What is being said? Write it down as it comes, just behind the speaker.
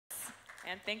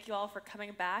And thank you all for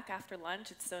coming back after lunch.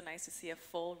 It's so nice to see a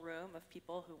full room of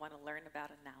people who want to learn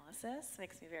about analysis. It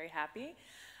makes me very happy.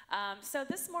 So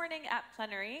this morning at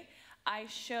plenary, I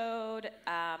showed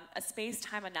a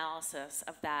space-time analysis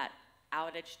of that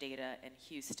outage data in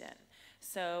Houston.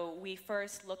 So we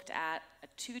first looked at a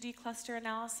 2D cluster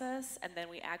analysis, and then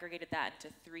we aggregated that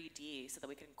into 3D so that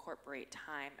we can incorporate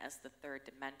time as the third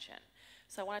dimension.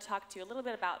 So I want to talk to you a little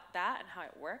bit about that and how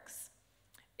it works.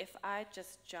 If I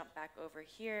just jump back over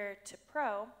here to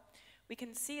Pro, we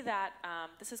can see that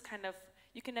this is kind of,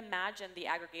 you can imagine the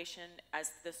aggregation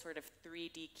as this sort of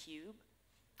 3D cube,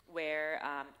 where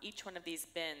each one of these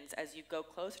bins, as you go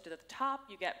closer to the top,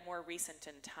 you get more recent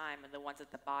in time, and the ones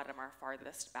at the bottom are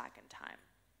farthest back in time.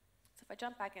 So if I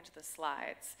jump back into the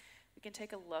slides, we can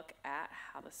take a look at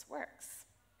how this works.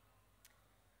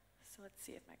 So let's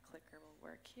see if my clicker will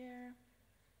work here.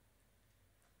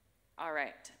 All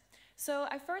right. So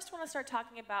I first want to start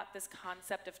talking about this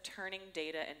concept of turning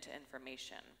data into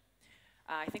information.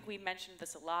 I think we mentioned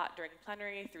this a lot during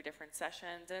plenary through different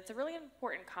sessions, and it's a really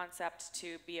important concept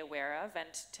to be aware of and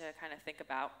to kind of think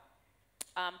about.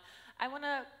 I want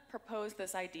to propose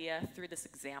this idea through this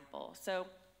example. So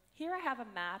here I have a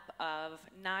map of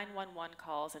 911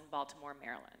 calls in Baltimore,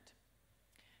 Maryland.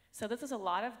 So this is a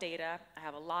lot of data. I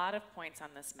have a lot of points on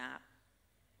this map,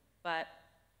 but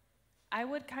I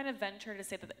would kind of venture to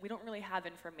say that we don't really have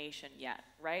information yet,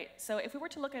 right? So if we were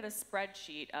to look at a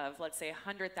spreadsheet of, let's say,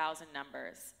 100,000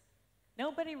 numbers,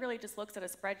 nobody really just looks at a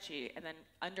spreadsheet and then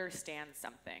understands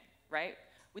something, right?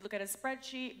 We look at a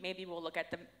spreadsheet, maybe we'll look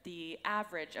at the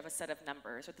average of a set of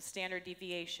numbers, or the standard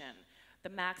deviation, the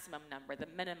maximum number, the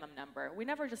minimum number. We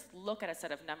never just look at a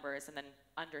set of numbers and then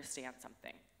understand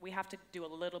something. We have to do a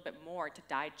little bit more to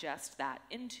digest that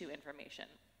into information.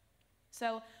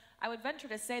 So I would venture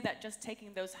to say that just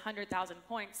taking those 100,000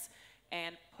 points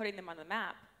and putting them on the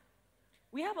map,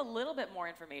 we have a little bit more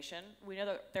information. We know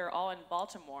that they're all in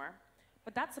Baltimore,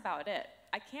 but that's about it.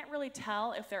 I can't really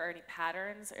tell if there are any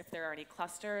patterns, if there are any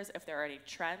clusters, if there are any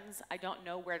trends. I don't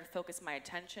know where to focus my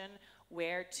attention,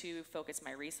 where to focus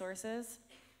my resources.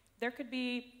 There could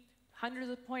be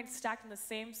hundreds of points stacked in the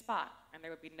same spot, and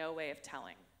there would be no way of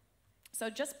telling.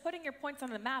 So just putting your points on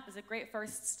the map is a great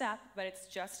first step, but it's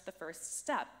just the first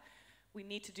step. We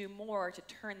need to do more to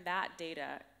turn that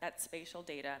data, that spatial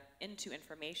data, into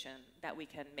information that we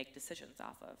can make decisions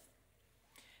off of.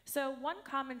 So one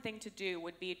common thing to do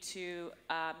would be to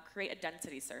create a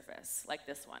density surface, like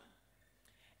this one.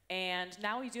 And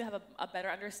now we do have a better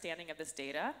understanding of this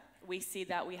data. We see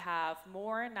that we have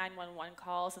more 911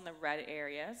 calls in the red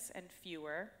areas and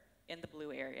fewer in the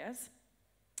blue areas.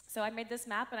 So I made this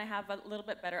map, and I have a little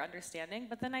bit better understanding,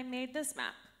 but then I made this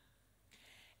map.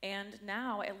 And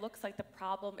now it looks like the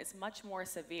problem is much more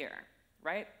severe,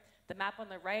 right? The map on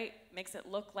the right makes it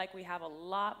look like we have a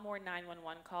lot more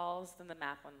 911 calls than the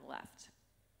map on the left.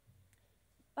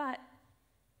 But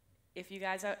if you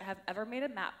guys have ever made a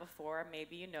map before,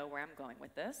 maybe you know where I'm going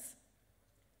with this.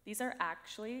 These are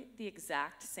actually the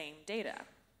exact same data.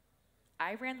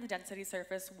 I ran the density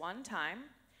surface one time,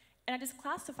 and I just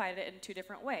classified it in two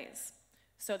different ways.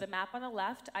 So the map on the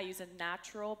left, I use a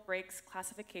natural breaks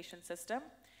classification system.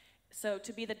 So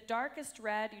to be the darkest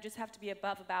red, you just have to be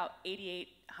above about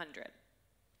 8,800.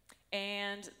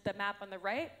 And the map on the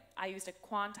right, I used a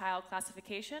quantile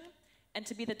classification. And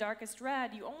to be the darkest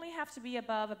red, you only have to be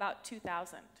above about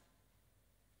 2,000.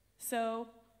 So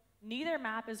neither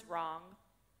map is wrong.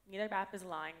 Neither map is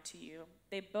lying to you.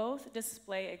 They both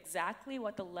display exactly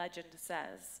what the legend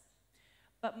says.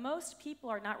 But most people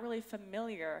are not really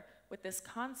familiar with this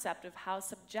concept of how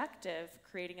subjective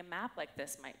creating a map like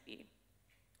this might be.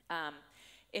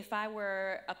 If I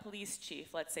were a police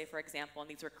chief, let's say, for example,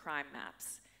 and these were crime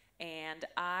maps, and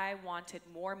I wanted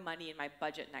more money in my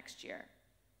budget next year,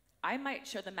 I might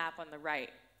show the map on the right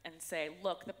and say,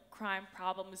 look, the crime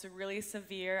problem is really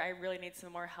severe. I really need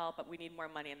some more help, but we need more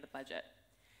money in the budget.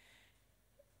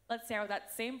 Let's say I was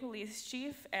that same police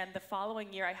chief, and the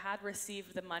following year I had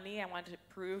received the money. I wanted to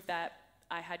prove that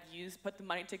I had put the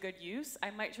money to good use.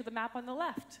 I might show the map on the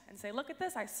left and say, look at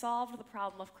this, I solved the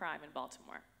problem of crime in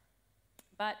Baltimore.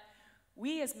 But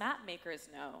we as map makers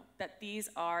know that these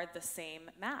are the same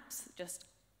maps, just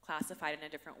classified in a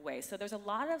different way. So there's a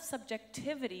lot of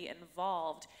subjectivity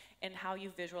involved in how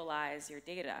you visualize your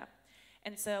data.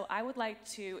 And so I would like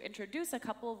to introduce a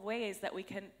couple of ways that we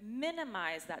can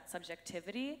minimize that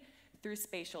subjectivity through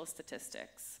spatial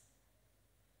statistics.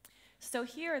 So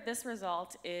here, this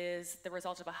result is the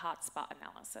result of a hotspot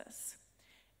analysis.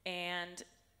 And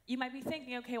you might be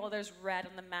thinking, okay, well, there's red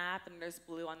on the map and there's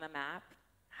blue on the map.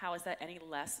 How is that any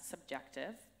less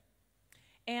subjective?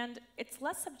 And it's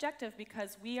less subjective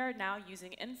because we are now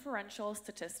using inferential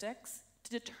statistics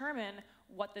to determine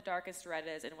what the darkest red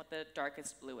is and what the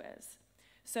darkest blue is.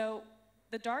 So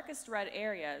the darkest red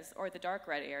areas, or the dark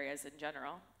red areas in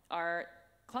general, are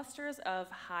clusters of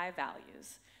high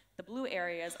values. The blue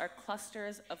areas are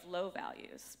clusters of low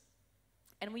values.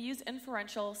 And we use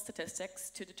inferential statistics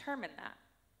to determine that.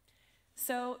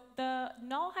 So the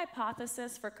null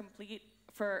hypothesis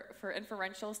for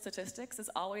inferential statistics is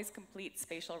always complete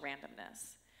spatial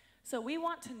randomness. So we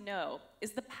want to know,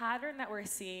 is the pattern that we're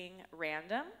seeing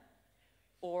random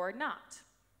or not?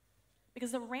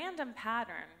 Because the random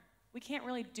pattern, we can't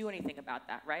really do anything about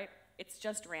that, right? It's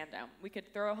just random. We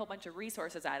could throw a whole bunch of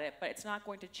resources at it, but it's not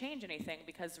going to change anything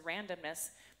because randomness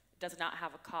does not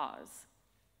have a cause.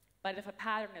 But if a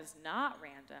pattern is not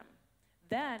random,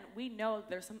 then we know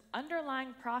there's some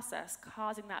underlying process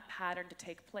causing that pattern to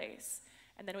take place.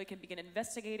 And then we can begin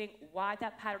investigating why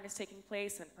that pattern is taking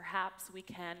place, and perhaps we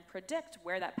can predict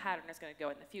where that pattern is going to go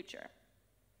in the future.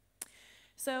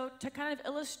 So to kind of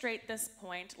illustrate this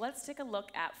point, let's take a look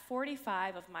at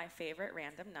 45 of my favorite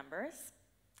random numbers.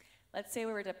 Let's say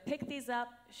we were to pick these up,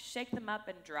 shake them up,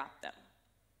 and drop them.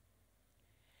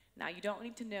 Now, you don't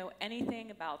need to know anything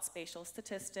about spatial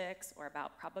statistics or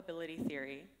about probability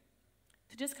theory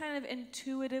to just kind of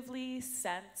intuitively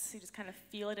sense, you just kind of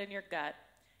feel it in your gut,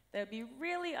 that it would be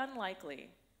really unlikely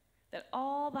that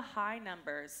all the high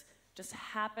numbers just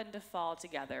happen to fall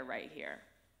together right here,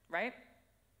 right?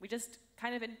 We just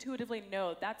kind of intuitively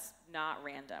know that's not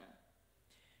random.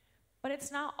 But it's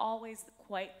not always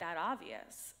quite that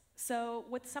obvious. So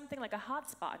with something like a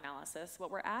hotspot analysis,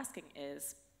 what we're asking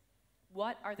is,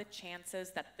 what are the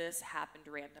chances that this happened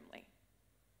randomly?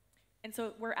 And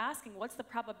so we're asking, what's the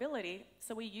probability?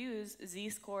 So we use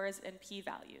z-scores and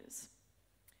p-values.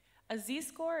 A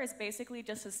z-score is basically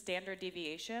just a standard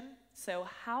deviation. So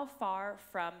how far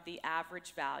from the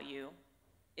average value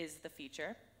is the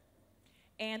feature?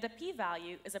 And a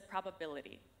p-value is a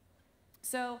probability.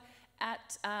 So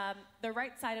at the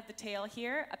right side of the tail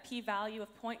here, a p-value of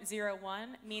 0.01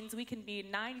 means we can be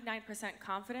 99%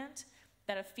 confident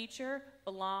that a feature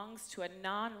belongs to a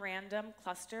non-random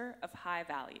cluster of high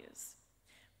values.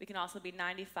 We can also be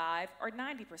 95 or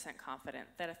 90% confident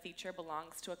that a feature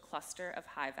belongs to a cluster of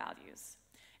high values.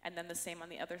 And then the same on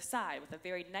the other side. With a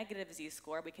very negative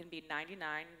z-score, we can be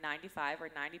 99, 95, or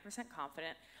 90%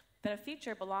 confident that a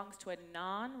feature belongs to a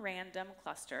non-random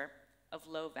cluster of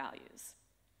low values.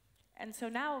 And so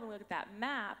now when we look at that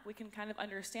map, we can kind of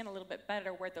understand a little bit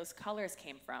better where those colors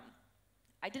came from.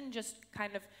 I didn't just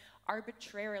kind of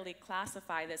arbitrarily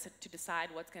classify this to decide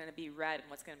what's going to be red and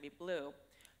what's going to be blue.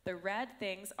 The red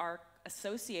things are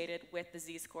associated with the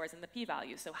z-scores and the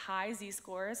p-values. So high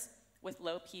z-scores with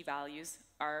low p-values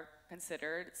are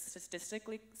considered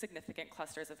statistically significant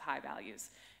clusters of high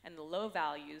values. And the low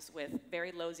values with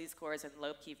very low z-scores and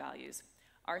low p-values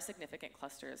are significant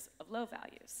clusters of low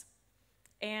values.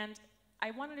 And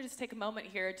I wanted to just take a moment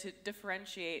here to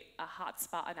differentiate a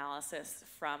hotspot analysis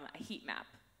from a heat map.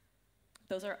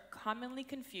 Those are commonly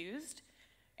confused,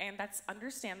 and that's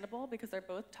understandable because they're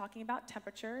both talking about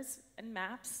temperatures and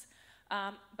maps.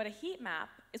 But a heat map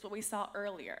is what we saw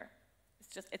earlier.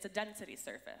 It's a density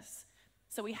surface.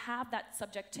 So we have that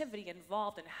subjectivity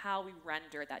involved in how we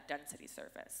render that density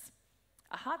surface.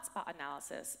 A hotspot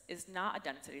analysis is not a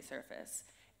density surface.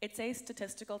 It's a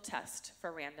statistical test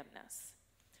for randomness.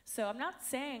 So I'm not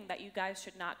saying that you guys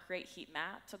should not create heat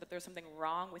maps or that there's something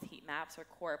wrong with heat maps or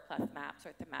choropleth maps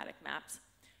or thematic maps.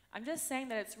 I'm just saying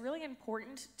that it's really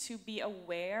important to be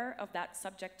aware of that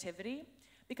subjectivity,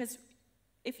 because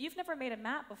if you've never made a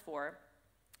map before,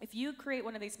 if you create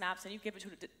one of these maps and you give it to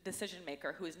a decision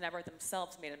maker who has never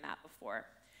themselves made a map before,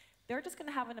 they're just going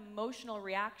to have an emotional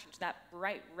reaction to that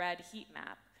bright red heat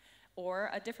map, or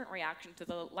a different reaction to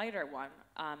the lighter one,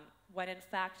 when in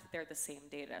fact they're the same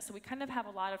data. So we kind of have a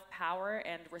lot of power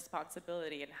and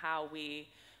responsibility in how we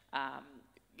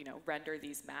render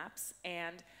these maps.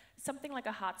 And something like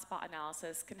a hotspot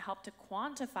analysis can help to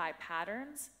quantify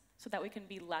patterns so that we can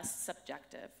be less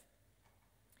subjective.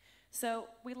 So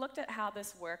we looked at how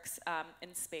this works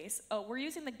in space. Oh, we're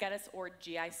using the GEDIS or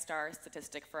GI star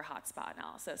statistic for hotspot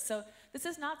analysis. So this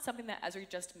is not something that Esri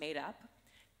just made up.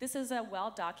 This is a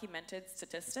well-documented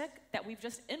statistic that we've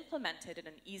just implemented in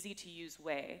an easy-to-use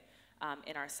way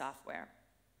in our software.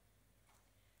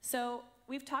 So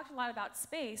we've talked a lot about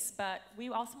space, but we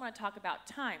also want to talk about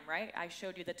time, right? I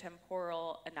showed you the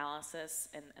temporal analysis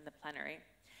in the plenary.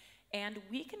 And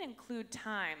we can include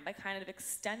time by kind of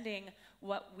extending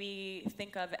what we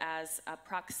think of as a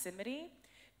proximity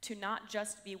to not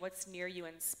just be what's near you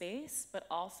in space, but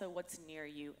also what's near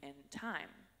you in time.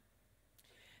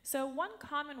 So one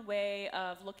common way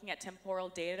of looking at temporal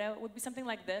data would be something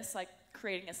like this, like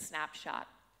creating a snapshot.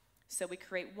 So we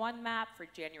create one map for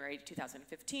January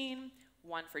 2015,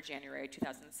 one for January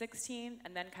 2016,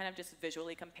 and then kind of just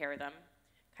visually compare them,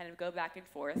 kind of go back and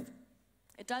forth.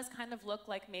 It does kind of look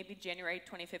like maybe January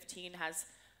 2015 has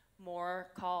more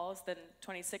calls than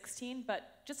 2016,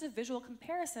 but just a visual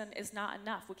comparison is not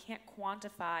enough. We can't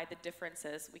quantify the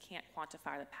differences. We can't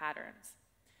quantify the patterns.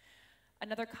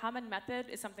 Another common method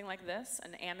is something like this,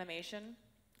 an animation,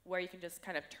 where you can just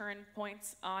kind of turn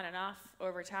points on and off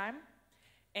over time.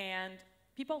 And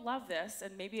people love this,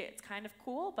 and maybe it's kind of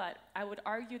cool, but I would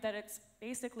argue that it's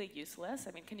basically useless.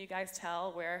 I mean, can you guys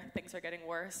tell where things are getting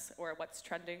worse, or what's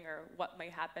trending, or what may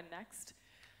happen next?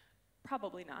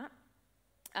 Probably not.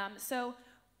 So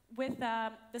with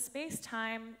the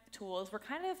space-time tools, we're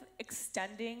kind of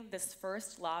extending this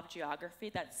first law of geography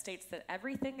that states that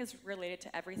everything is related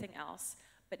to everything else,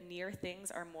 but near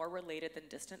things are more related than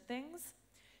distant things,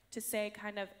 to say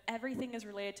kind of everything is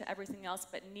related to everything else,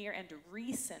 but near and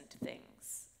recent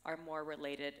things are more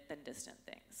related than distant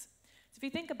things. So if you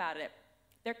think about it,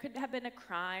 there could have been a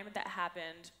crime that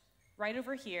happened right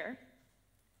over here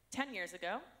 10 years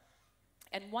ago,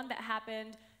 and one that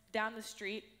happened down the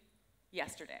street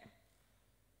yesterday.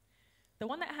 The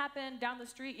one that happened down the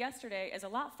street yesterday is a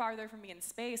lot farther from me in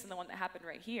space than the one that happened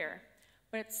right here,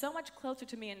 but it's so much closer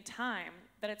to me in time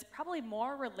that it's probably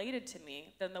more related to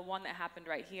me than the one that happened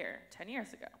right here 10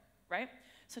 years ago, right?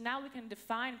 So now we can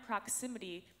define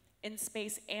proximity in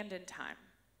space and in time.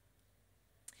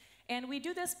 And we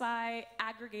do this by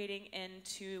aggregating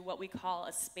into what we call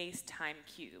a space-time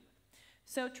cube.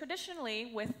 So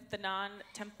traditionally, with the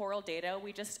non-temporal data,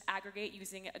 we just aggregate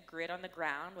using a grid on the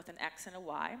ground with an X and a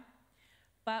Y.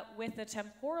 But with the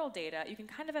temporal data, you can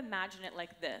kind of imagine it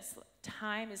like this.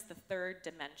 Time is the third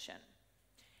dimension.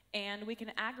 And we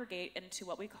can aggregate into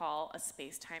what we call a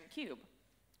space-time cube.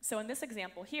 So in this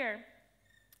example here,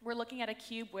 we're looking at a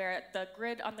cube where the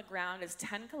grid on the ground is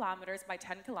 10 kilometers by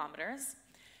 10 kilometers,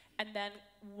 and then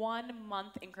 1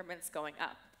 month increments going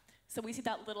up. So we see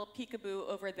that little peekaboo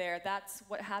over there. That's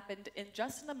what happened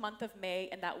just in the month of May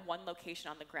in that one location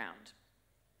on the ground.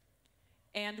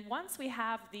 And once we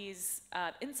have these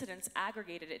incidents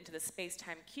aggregated into the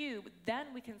space-time cube, then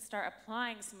we can start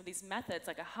applying some of these methods,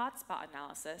 like a hotspot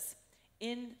analysis,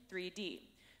 in 3D.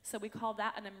 So we call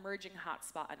that an emerging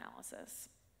hotspot analysis.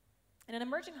 And an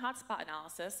emerging hotspot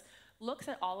analysis looks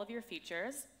at all of your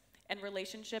features in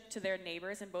relationship to their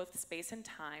neighbors in both space and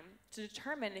time to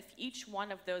determine if each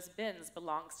one of those bins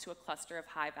belongs to a cluster of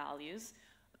high values,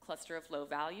 a cluster of low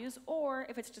values, or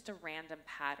if it's just a random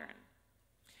pattern.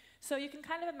 So you can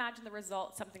kind of imagine the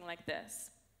result something like this.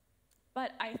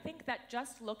 But I think that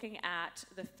just looking at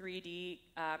the 3D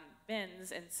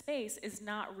bins in space is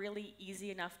not really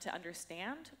easy enough to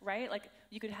understand, right? Like,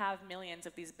 you could have millions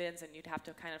of these bins and you'd have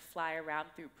to kind of fly around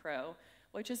through Pro,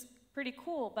 which is pretty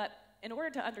cool, but in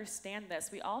order to understand this,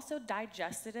 we also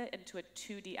digested it into a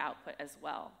 2D output as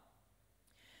well.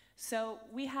 So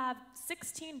we have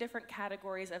 16 different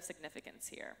categories of significance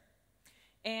here.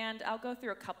 And I'll go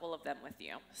through a couple of them with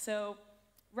you. So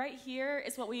right here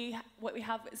is what we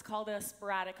have is called a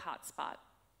sporadic hotspot,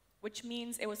 which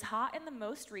means it was hot in the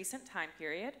most recent time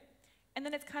period, and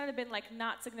then it's kind of been like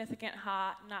not significant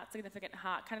hot,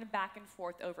 kind of back and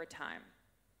forth over time.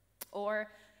 Or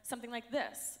something like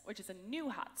this, which is a new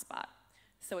hotspot.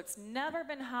 So it's never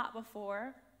been hot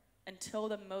before until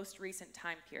the most recent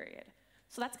time period.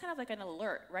 So that's kind of like an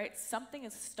alert, right? Something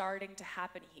is starting to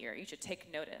happen here. You should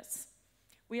take notice.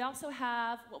 We also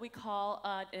have what we call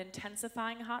an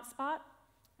intensifying hotspot,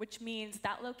 which means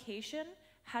that location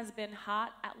has been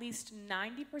hot at least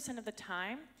 90% of the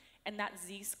time, and that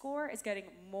z-score is getting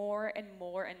more and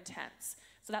more intense.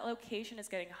 So that location is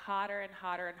getting hotter and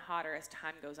hotter and hotter as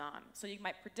time goes on. So you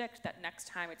might predict that next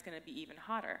time it's going to be even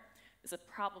hotter, because the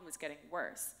problem is getting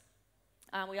worse.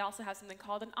 We also have something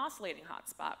called an oscillating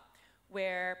hotspot,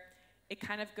 where it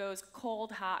kind of goes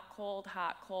cold, hot, cold,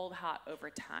 hot, cold, hot over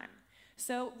time.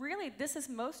 So really, this is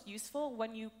most useful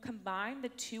when you combine the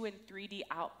 2 and 3D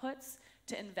outputs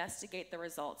to investigate the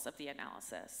results of the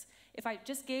analysis. If I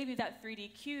just gave you that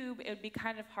 3D cube, it would be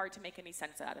kind of hard to make any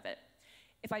sense out of it.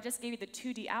 If I just gave you the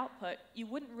 2D output, you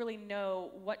wouldn't really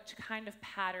know what kind of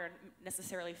pattern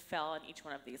necessarily fell in each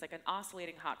one of these, like an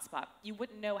oscillating hotspot. You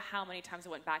wouldn't know how many times it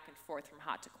went back and forth from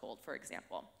hot to cold, for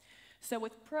example. So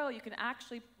with Pro, you can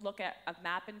actually look at a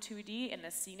map in 2D and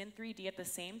a scene in 3D at the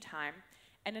same time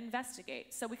and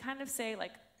investigate. So we kind of say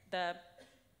like the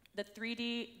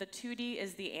 2D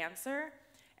is the answer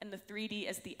and the 3D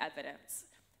is the evidence.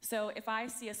 So if I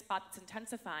see a spot that's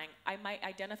intensifying, I might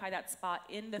identify that spot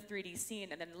in the 3D scene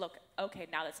and then look, okay,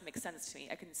 now this makes sense to me.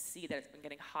 I can see that it's been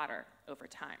getting hotter over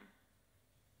time.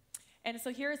 And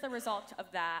so here's the result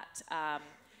of that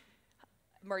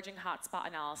emerging hotspot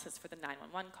analysis for the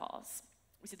 911 calls.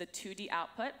 We see the 2D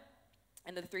output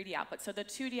and the 3D output. So the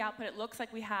 2D output, it looks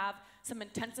like we have some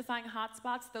intensifying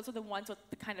hotspots. Those are the ones with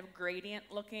the kind of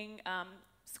gradient-looking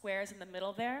squares in the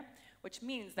middle there, which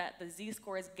means that the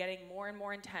z-score is getting more and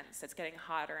more intense. It's getting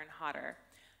hotter and hotter.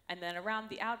 And then around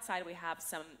the outside, we have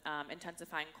some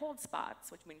intensifying cold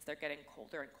spots, which means they're getting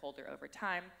colder and colder over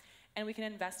time. And we can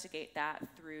investigate that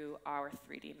through our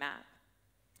 3D map.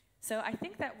 So I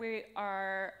think that we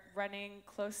are running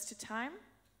close to time.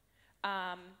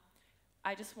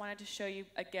 I just wanted to show you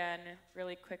again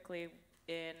really quickly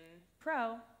in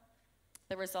Pro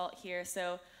the result here.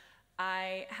 So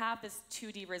I have this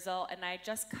 2D result, and I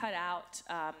just cut out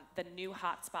the new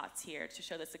hotspots here to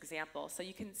show this example. So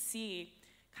you can see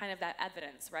kind of that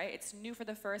evidence, right? It's new for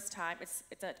the first time.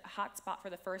 It's a hotspot for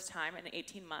the first time in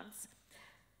 18 months.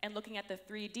 And looking at the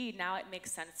 3D, now it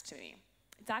makes sense to me.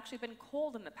 It's actually been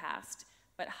cold in the past,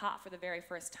 but hot for the very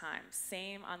first time.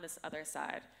 Same on this other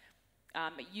side.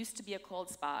 It used to be a cold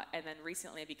spot, and then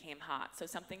recently it became hot. So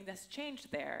something that's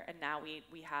changed there, and now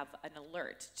we have an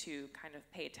alert to kind of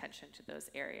pay attention to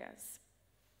those areas.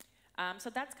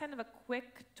 So that's kind of a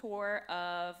quick tour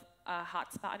of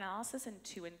hotspot analysis in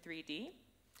 2 and 3D.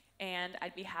 And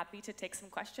I'd be happy to take some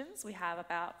questions. We have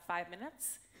about 5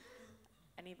 minutes.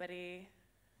 Anybody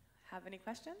have any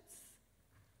questions?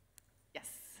 Yes.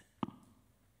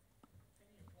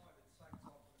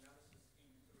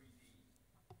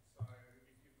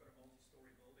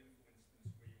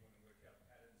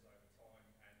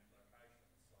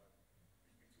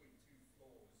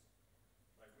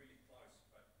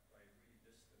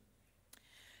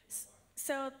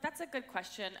 So that's a good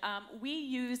question. We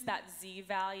use that z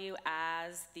value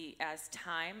as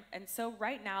time, and so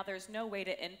right now there's no way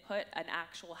to input an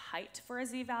actual height for a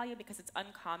z value because it's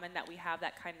uncommon that we have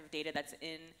that kind of data that's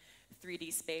in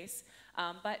 3D space.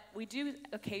 But we do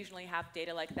occasionally have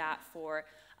data like that for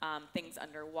things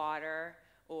underwater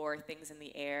or things in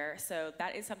the air. So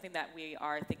that is something that we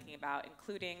are thinking about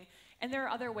including. And there are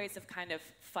other ways of kind of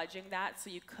fudging that. So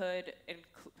you could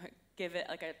give it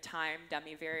like a time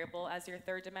dummy variable as your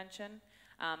third dimension.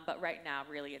 But right now,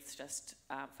 really, it's just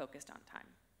focused on time.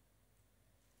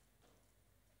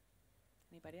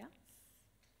 Anybody else?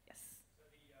 Yes. So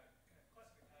the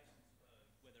classifications for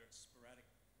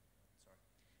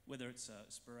whether it's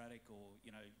sporadic or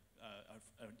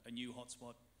a new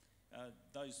hotspot,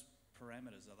 those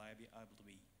parameters, are they able to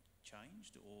be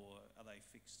changed or are they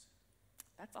fixed?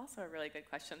 That's also a really good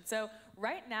question. So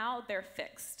right now, they're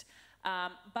fixed.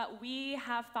 But we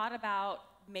have thought about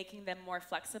making them more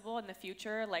flexible in the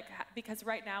future, because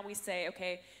right now we say,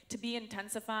 okay, to be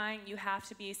intensifying, you have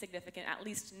to be significant at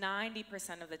least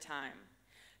 90% of the time.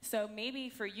 So maybe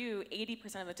for you,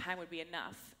 80% of the time would be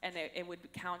enough, and it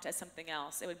would count as something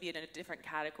else. It would be in a different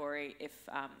category if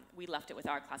we left it with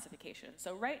our classification.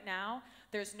 So right now,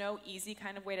 there's no easy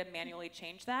kind of way to manually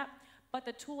change that, but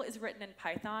the tool is written in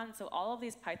Python, so all of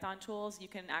these Python tools, you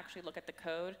can actually look at the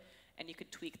code, and you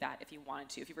could tweak that if you wanted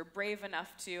to. If you were brave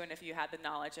enough to, and if you had the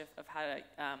knowledge of how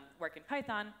to work in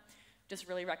Python, just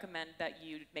really recommend that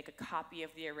you make a copy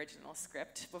of the original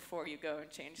script before you go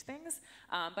and change things.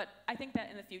 But I think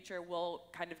that in the future, we'll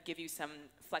kind of give you some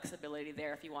flexibility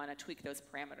there if you want to tweak those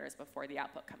parameters before the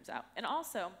output comes out. And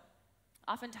also,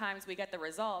 oftentimes we get the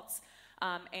results,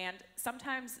 and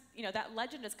sometimes that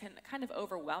legend is kind of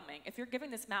overwhelming. If you're giving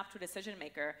this map to a decision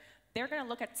maker, they're going to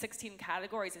look at 16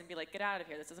 categories and be like, get out of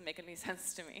here, this doesn't make any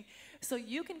sense to me. So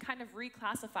you can kind of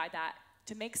reclassify that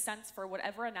to make sense for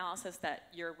whatever analysis that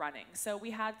you're running. So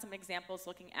we had some examples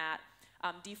looking at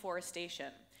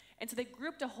deforestation. And so they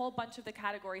grouped a whole bunch of the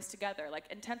categories together, like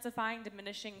intensifying,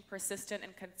 diminishing, persistent,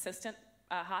 and consistent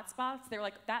hotspots. They were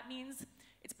like, that means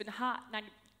it's been hot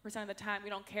 90% of the time. We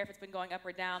don't care if it's been going up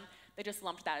or down. They just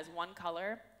lumped that as one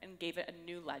color and gave it a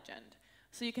new legend.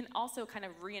 So you can also kind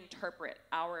of reinterpret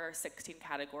our 16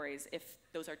 categories if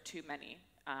those are too many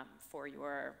for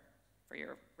your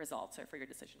results or for your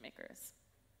decision makers.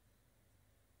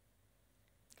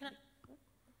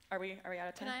 Are we out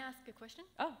of time? Can I ask a question?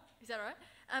 Oh. Is that all right?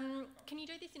 Can you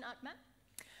do this in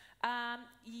ArcMap?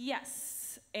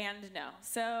 Yes and no.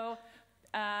 So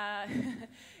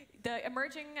the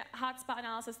emerging hotspot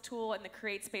analysis tool and the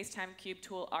create space-time cube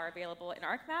tool are available in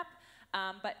ArcMap.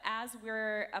 But as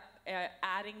we're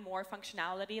adding more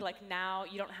functionality, like now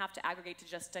you don't have to aggregate to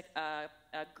just a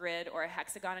grid or a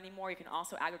hexagon anymore. You can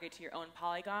also aggregate to your own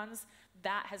polygons.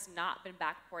 That has not been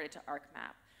backported to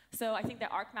ArcMap. So I think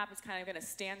that ArcMap is kind of going to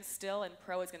stand still and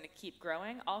Pro is going to keep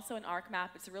growing. Also in ArcMap,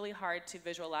 it's really hard to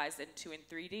visualize in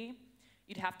 3D.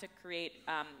 You'd have to create,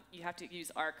 you have to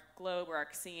use ArcGlobe or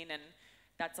ArcScene, and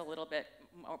that's a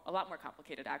lot more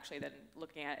complicated actually than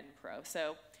looking at it in Pro.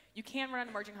 So you can run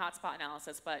emerging hotspot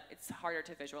analysis, but it's harder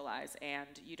to visualize,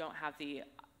 and you don't have the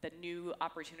new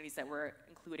opportunities that we're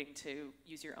including to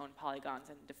use your own polygons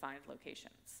and defined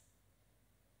locations.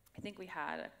 I think we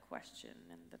had a question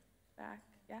in the back.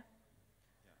 Yeah?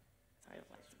 Sorry, I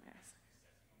left my eyes.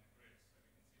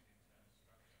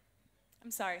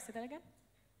 I'm sorry, say that again?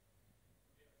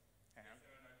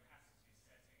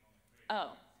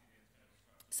 Oh.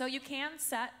 So you can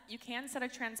set a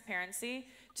transparency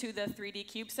to the 3D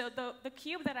cube. So the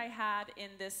cube that I had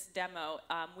in this demo,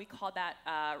 we call that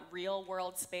real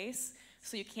world space.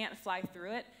 So you can't fly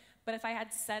through it. But if I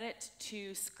had set it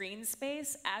to screen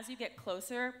space, as you get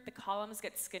closer, the columns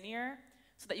get skinnier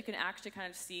so that you can actually kind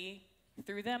of see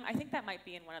through them. I think that might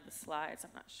be in one of the slides,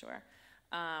 I'm not sure.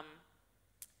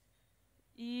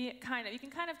 You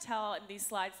can kind of tell in these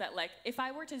slides that, like, if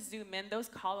I were to zoom in, those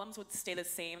columns would stay the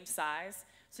same size,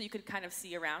 so you could kind of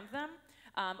see around them.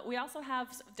 We also have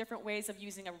different ways of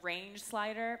using a range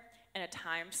slider and a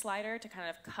time slider to kind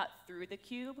of cut through the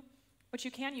cube, but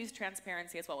you can use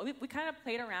transparency as well. We kind of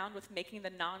played around with making the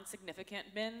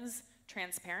non-significant bins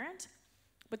transparent,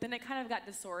 but then it kind of got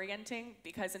disorienting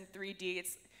because in 3D,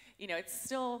 it's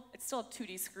still a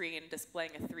 2D screen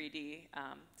displaying a 3D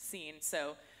scene.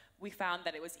 So we found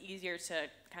that it was easier to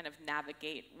kind of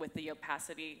navigate with the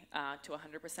opacity to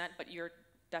 100%, but you're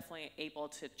definitely able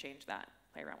to change that,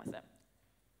 play around with it.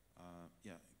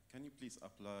 Yeah, can you please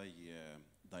apply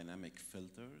dynamic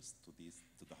filters to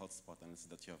the hotspot analysis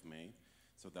that you have made,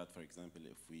 so that, for example,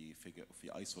 if we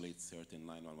isolate certain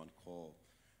 911 call,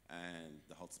 and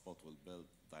the hotspot will build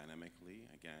dynamically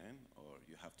again, or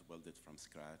you have to build it from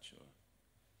scratch, or?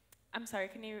 I'm sorry,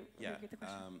 can you repeat the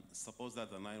question? Suppose that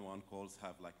the 911 calls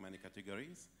have like many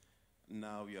categories.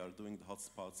 Now we are doing the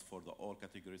hotspots for the all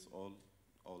categories, all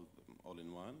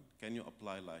in one. Can you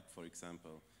apply, like, for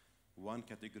example, one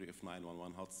category of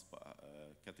 911 hotspot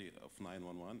of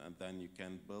 911, and then you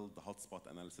can build the hotspot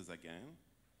analysis again?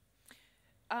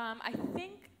 I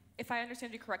think, if I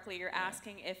understand you correctly, you're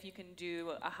asking if you can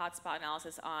do a hotspot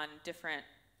analysis on different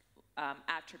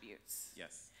attributes.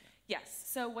 Yes. Yes,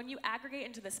 so when you aggregate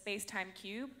into the space-time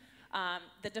cube,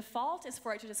 the default is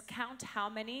for it to just count how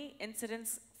many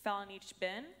incidents fell in each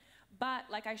bin, but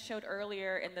like I showed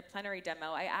earlier in the plenary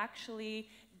demo, I actually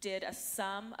did a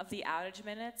sum of the outage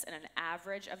minutes and an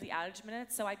average of the outage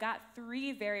minutes, so I got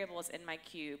 3 variables in my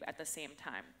cube at the same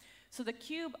time. So the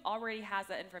cube already has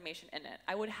that information in it.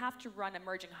 I would have to run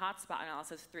emerging hotspot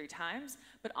analysis 3 times,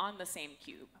 but on the same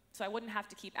cube. So I wouldn't have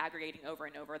to keep aggregating over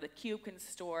and over. The cube can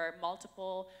store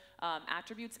multiple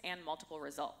attributes and multiple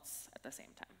results at the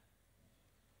same time.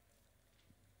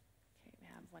 Okay, we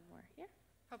have one more here.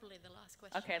 Probably the last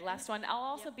question. Okay, last one. I'll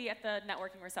also be at the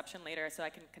networking reception later, so I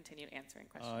can continue answering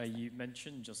questions. You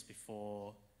mentioned just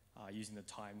before using the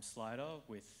time slider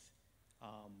with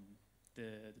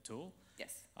the tool.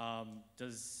 Yes.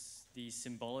 Does the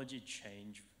symbology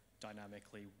change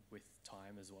dynamically with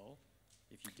time as well,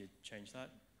 if you did change that?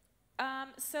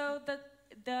 So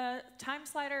the time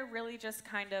slider really just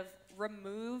kind of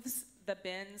removes the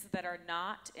bins that are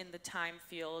not in the time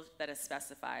field that is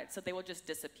specified, so they will just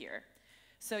disappear.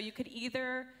 So you could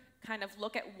either kind of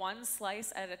look at one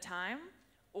slice at a time,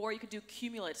 or you could do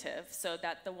cumulative, so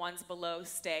that the ones below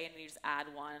stay and you just add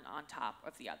one on top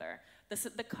of the other.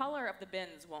 The color of the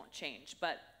bins won't change,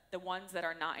 but the ones that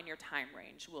are not in your time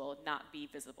range will not be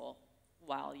visible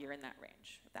while you're in that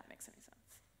range, if that makes any sense.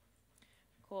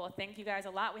 Cool, thank you guys a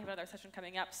lot. We have another session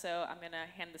coming up, so I'm gonna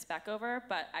hand this back over,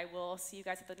 but I will see you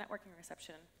guys at the networking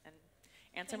reception and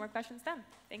answer more questions then.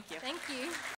 Thank you. Thank you.